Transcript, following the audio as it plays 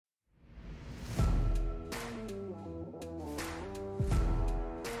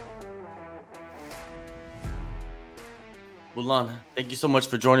Gulan, thank you so much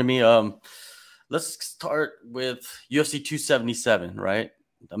for joining me. Let's start with UFC 277, right?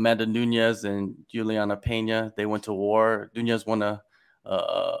 Amanda Nunes and Juliana Pena, they went to war. Nunes won a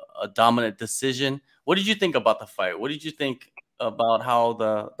dominant decision. What did you think about the fight? What did you think about how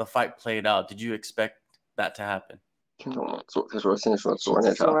the fight played out? Did you expect that to happen? 听懂了，先说昨儿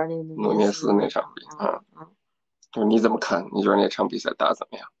那场努涅斯那场比赛就是你怎么看？你觉得那场比赛打得怎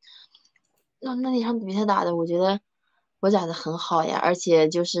么样？那场比赛打的，我觉得我打的很好呀，而且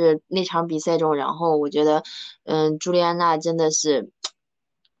就是那场比赛中，然后我觉得，朱莉安娜真的是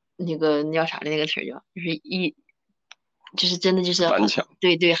那个叫啥的那个词儿叫，就是真的就是顽强，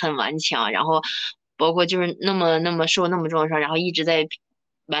对，很顽强，然后包括就是那么受那么重伤，然后一直在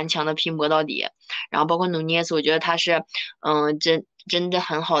顽强的拼搏到底，然后包括努涅斯，我觉得他是真的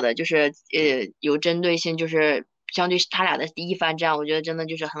很好的，就是有针对性，就是相对他俩的第一番战，我觉得真的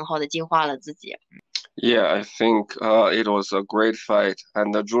就是很好的进化了自己。Yeah, I think it was a great fight,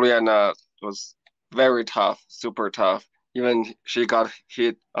 and Juliana was very tough, super tough. Even she got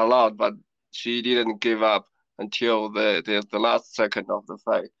hit a lot, but she didn't give up until the last second of the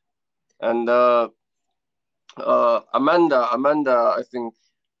fight. And Amanda, I think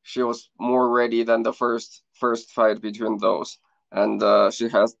she was more ready than the first fight between those, and she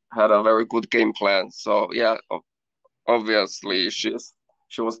has had a very good game plan. So yeah, obviously she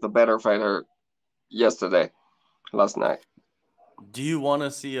was the better fighter last night. Do you want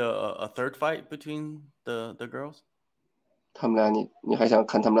to see a third fight between the girls? 他们俩你还想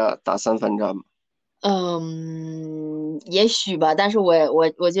看他们俩打三番战吗？也许吧，但是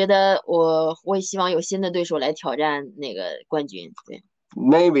我觉得我也希望有新的对手来挑战那个冠军。对。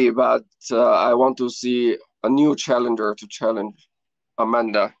Maybe, but I want to see a new challenger to challenge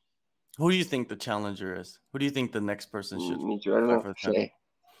Amanda. Who do you think the challenger is? Who do you think the next person should? 你觉得谁？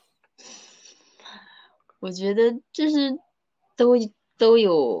我觉得就是都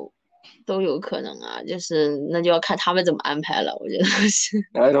有可能啊，就是那就要看他们怎么安排了。我觉得是。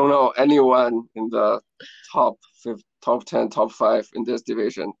I don't know anyone in the top 10, top 5 in this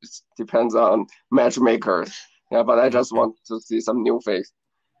division. It depends on matchmakers. Yeah, but I just want to see some new face.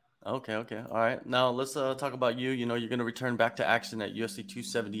 Okay. All right. Now let's talk about you. You know, you're going to return back to action at UFC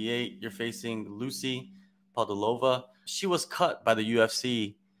 278. You're facing Lucie Pudilova. She was cut by the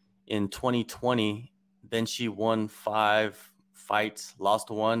UFC in 2020. Then she won 5 fights, lost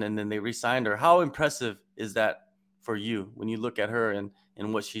 1, and then they re-signed her. How impressive is that for you when you look at her and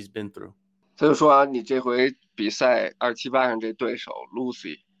what she's been through? 他就说你这回比赛278上这对手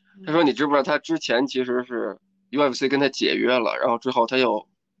Lucie，他说你知不知道他之前其实是 UFC 跟他解约了，然后之后他又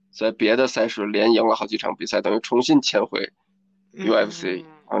在别的赛事连赢了好几场比赛，等于重新签回 UFC。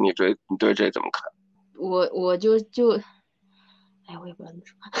然后你对这怎么看？我就哎，我也不知道怎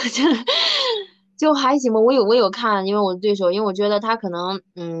么说，就还行吧。我有看，因为我的对手，因为我觉得他可能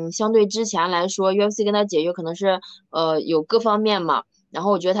相对之前来说，UFC 跟他解约可能是有各方面嘛。然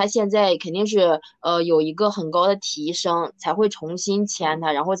后我觉得他现在肯定是有一个很高的提升，才会重新签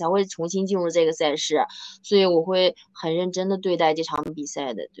他，然后才会重新进入这个赛事，所以我会很认真的对待这场比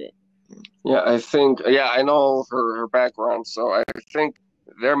赛的。对。Yeah, I know her background, so I think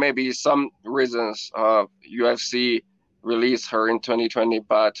there may be some reasons UFC released her in 2020,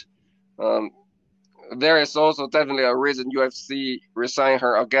 but there is also definitely a reason UFC resigned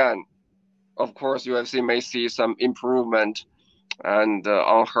her again. Of course, UFC may see some improvement and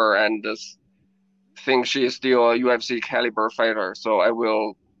on her and think she is still a UFC caliber fighter. So I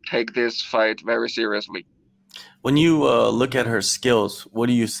will take this fight very seriously. When you look at her skills, what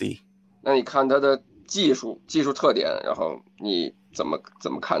do you see? 那你看她的技术特点，然后你怎么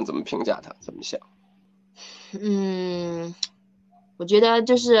看，怎么评价她，怎么想？我觉得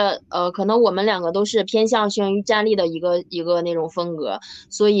就是可能我们两个都是偏向于站立的一个那种风格，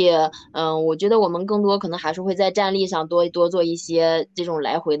所以我觉得我们更多可能还是会在站立上多做一些这种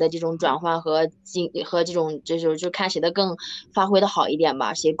来回的这种转换和这种就看谁的更发挥的好一点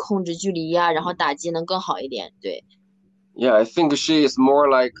吧，谁控制距离呀，然后打击能更好一点。对。Yeah, I think she is more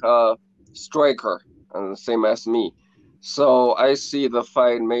like a striker, same as me. So I see the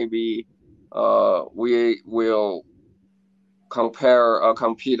fight maybe we will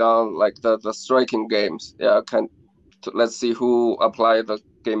compete on like the striking games. Yeah, let's see who apply the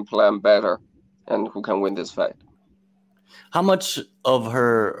game plan better and who can win this fight. How much of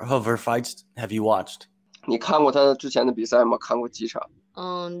her fights have you watched? 你看过她之前的比赛吗？看过几场？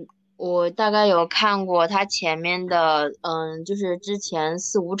我大概有看过她前面的，就是之前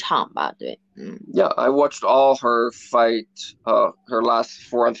4、5场吧，对。Yeah, I watched all her fight, her last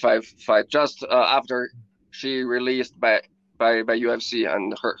 4 and 5 fight just after she released by UFC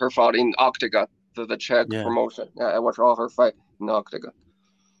and her fight in Octagon. the Czech Yeah. promotion. Yeah, I watch all her fight in the octagon.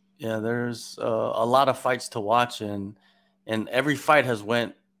 Yeah, there's a lot of fights to watch, and every fight has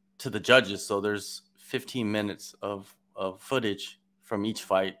went to the judges. So there's 15 minutes of footage from each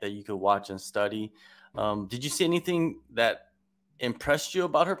fight that you could watch and study. Did you see anything that impressed you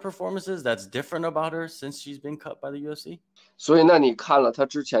about her performances that's different about her since she's been cut by the UFC? 所以，那你看了她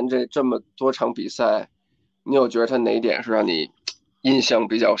之前这么多场比赛，你有觉得她哪一点是让你印象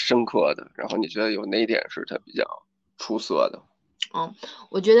比较深刻的？然后你觉得有哪一点是她比较出色的？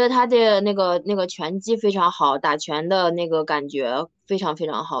我觉得他的那个拳击非常好，打拳的那个感觉非常非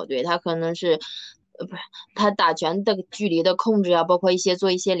常好。对，他可能是，不是他打拳的距离的控制啊，包括做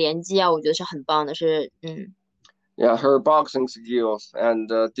一些连击啊，我觉得是很棒的。Yeah, her boxing skills and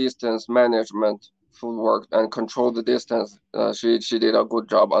distance management, footwork, and control the distance. She did a good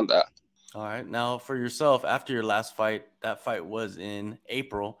job on that. All right. Now, for yourself, after your last fight, that fight was in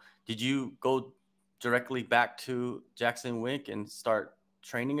April. Did you go directly back to Jackson Wink and start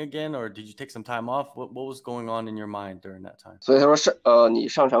training again, or did you take some time off? What was going on in your mind during that time? 所以他说你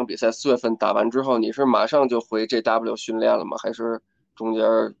上场比赛4月份打完之后，你是马上就回 JW 训练了吗？还是中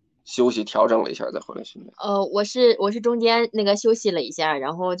间休息调整了一下再回来训练？我是中间休息了一下，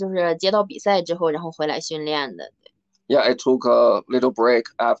然后就是接到比赛之后，然后回来训练的。Yeah, I took a little break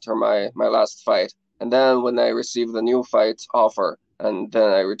after my last fight, and then when I received the new fight offer, and then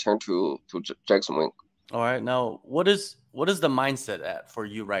I returned to Jackson Wink. All right. Now, what is the mindset at for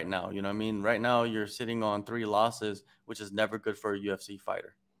you right now? You know what I mean? Right now, you're sitting on 3 losses, which is never good for a UFC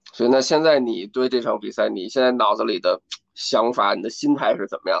fighter. 所以那现在你对这场比赛，你现在脑子里的想法，你的心态是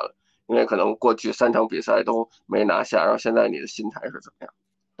怎么样的？因为可能过去3场比赛都没拿下，然后现在你的心态是怎么样？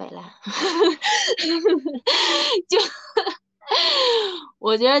摆烂，就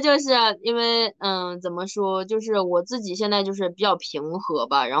我觉得就是因为怎么说，就是我自己现在就是比较平和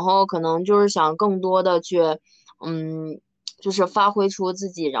吧，然后可能就是想更多的去就是发挥出自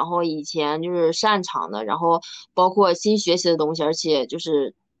己，然后以前就是擅长的，然后包括新学习的东西，而且就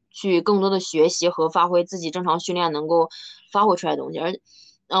是去更多的学习和发挥自己正常训练能够发挥出来的东西，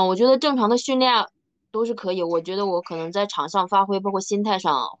我觉得正常的训练都是可以，我觉得我可能在场上发挥，包括心态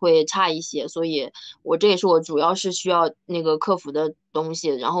上会差一些，所以这也是我主要是需要克服的东西。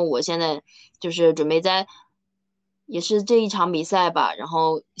然后我现在就是准备也是这一场比赛吧，然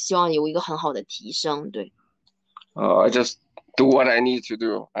后希望有一个很好的提升。对。I just do what I need to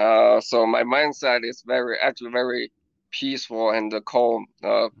do. So my mindset is actually very peaceful and calm.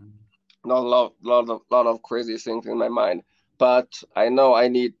 Not a lot of crazy things in my mind, but I know I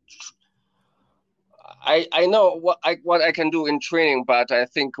need. I know what I can do in training, but I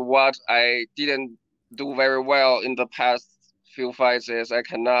think what I didn't do very well in the past few fights is I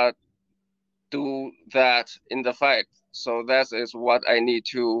cannot do that in the fight. So that is what I need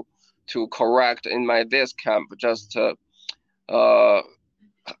to correct in my this camp, just to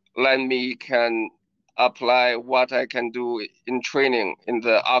let me can apply what I can do in training in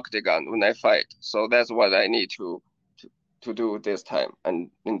the octagon when I fight. So that's what I need to do this time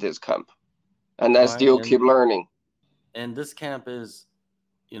and in this camp. And I still keep learning. And this camp is,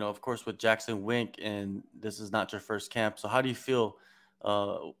 of course, with Jackson Wink, and this is not your first camp. So how do you feel?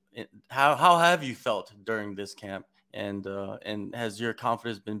 How have you felt during this camp? And has your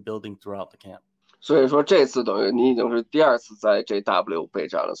confidence been building throughout the camp? 所以说这次等于你已经是第2次在 JW 备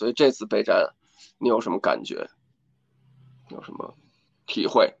战了，所以这次备战你有什么感觉？有什么体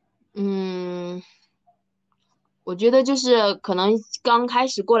会？我觉得就是可能刚开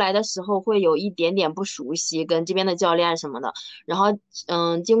始过来的时候会有一点点不熟悉，跟这边的教练什么的。然后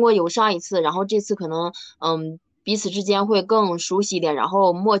经过有上一次，然后这次可能彼此之间会更熟悉一点，然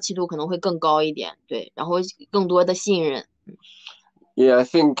后默契度可能会更高一点，对，然后更多的信任。Yeah, I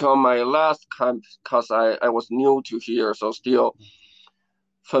think on my last camp, because I was new to here, so still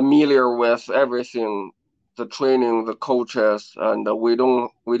familiar with everything, the training, the coaches, and we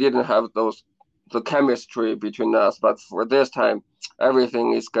didn't have the chemistry between us. But for this time,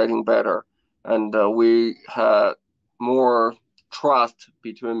 everything is getting better, and we had more trust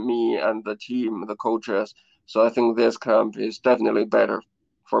between me and the team, the coaches. So I think this camp is definitely better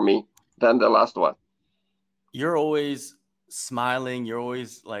for me than the last one. You're always smiling, you're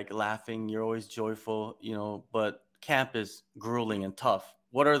always like laughing, you're always joyful, but camp is grueling and tough.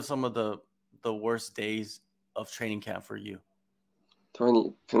 What are some of the worst days of training camp for you? 他说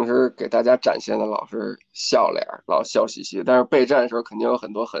你平时给大家展现的老是笑脸，老笑嘻嘻，但是备战的时候肯定有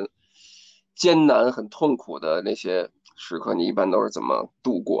很多很艰难、很痛苦的那些时刻，你一般都是怎么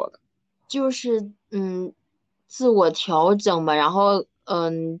度过的？就是自我调整吧，然后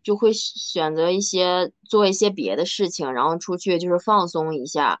就会选择做一些别的事情，然后出去就是放松一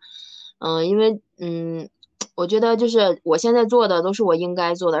下，因为我觉得就是我现在做的都是我应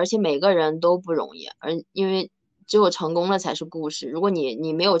该做的，而且每个人都不容易，因为只有成功了才是故事。如果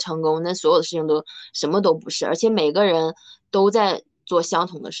你没有成功，那所有的事情都什么都不是。而且每个人都在做相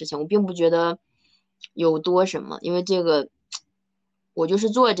同的事情，我并不觉得有多什么，因为这个我就是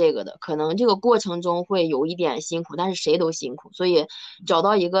做这个的，可能这个过程中会有一点辛苦，但是谁都辛苦，所以找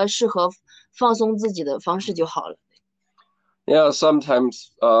到一个适合放松自己的方式就好了。Yeah, sometimes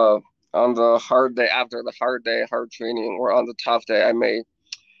on the hard day, after the hard day, hard training, or on the tough day, I may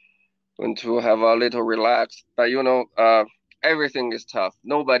want to have a little relax. But everything is tough.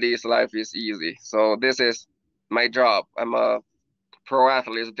 Nobody's life is easy. So this is my job. I'm a pro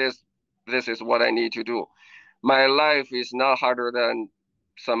athlete. This is what I need to do. My life is not harder than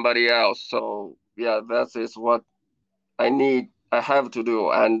somebody else. So yeah, that is what I have to do.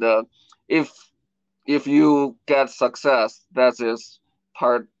 And if you get success, that is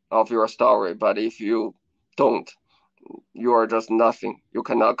part of your story. But if you don't, you are just nothing. You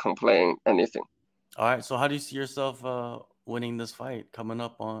cannot complain anything. All right. So how do you see yourself winning this fight coming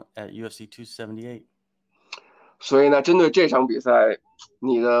up at UFC 278? 所以呢，针对这场比赛，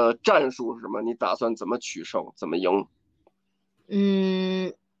你的战术是什么？你打算怎么取胜，怎么赢？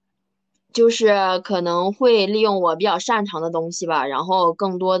就是可能会利用我比较擅长的东西吧，然后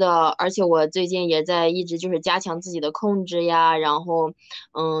更多的，而且我最近也在一直就是加强自己的控制呀，然后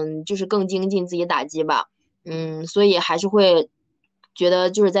就是更精进自己打击吧，所以还是会觉得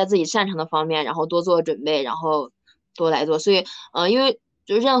就是在自己擅长的方面，然后多做准备，然后多来做，所以因为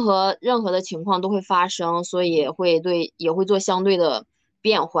就任何的情况都会发生，所以也会做相对的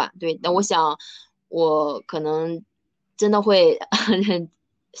变化，对，但我想我可能真的会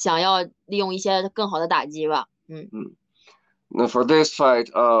想要利用一些更好的打击吧。Now for this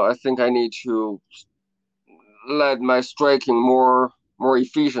fight, I think I need to let my striking more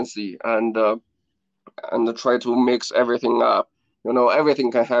efficiency and try to mix everything up.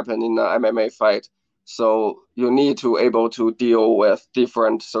 Everything can happen in an MMA fight, so you need to able to deal with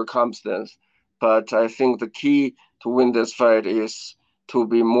different circumstances. But I think the key to win this fight is to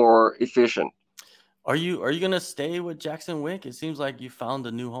be more efficient. Are you gonna stay with Jackson Wick? It seems like you found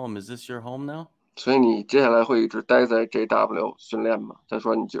a new home. Is this your home now? 所以你接下来会一直待在 JW 训练吗？再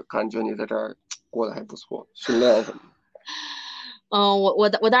说你就感觉你在这儿过得还不错，训练什么的。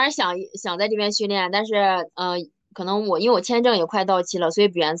我当然想在这边训练，但是可能因为我签证也快到期了，所以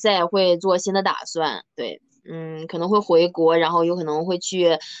比完赛会做新的打算。对，可能会回国，然后有可能会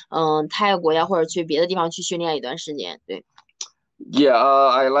去泰国呀，或者去别的地方去训练一段时间。对。Yeah,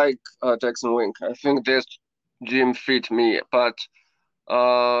 I like Jackson Wink. I think this gym fit me, but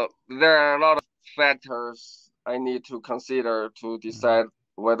there are a lot of factors I need to consider to decide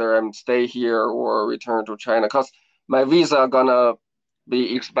whether I'm stay here or return to China. Cause my visa gonna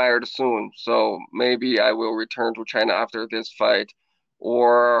be expired soon, so maybe I will return to China after this fight,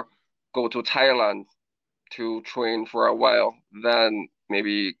 or go to Thailand to train for a while, then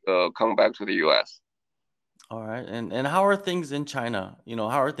maybe come back to the U.S. All right. And how are things in China?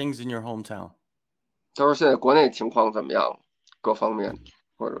 How are things in your hometown? 他说现在国内情况怎么样？各方面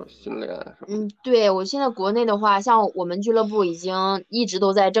或者训练什么？对，我现在国内的话，像我们俱乐部已经一直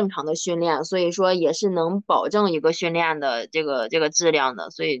都在正常的训练，所以说也是能保证一个训练的这个质量的，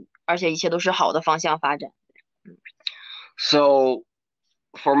所以而且一切都是好的方向发展。So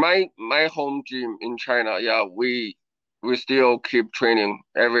for my home gym in China, yeah, we still keep training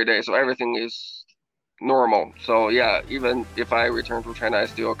every day, so everything is normal. So yeah, even if I return to China, I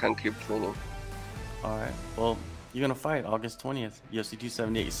still can keep training. All right. Well, you're gonna fight August 20th, UFC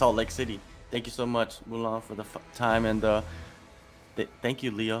 278, Salt Lake City. Thank you so much, Mulan, for the time, and thank you,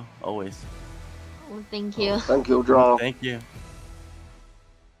 Leo, always. Well, thank you. Thank you, John. Thank you.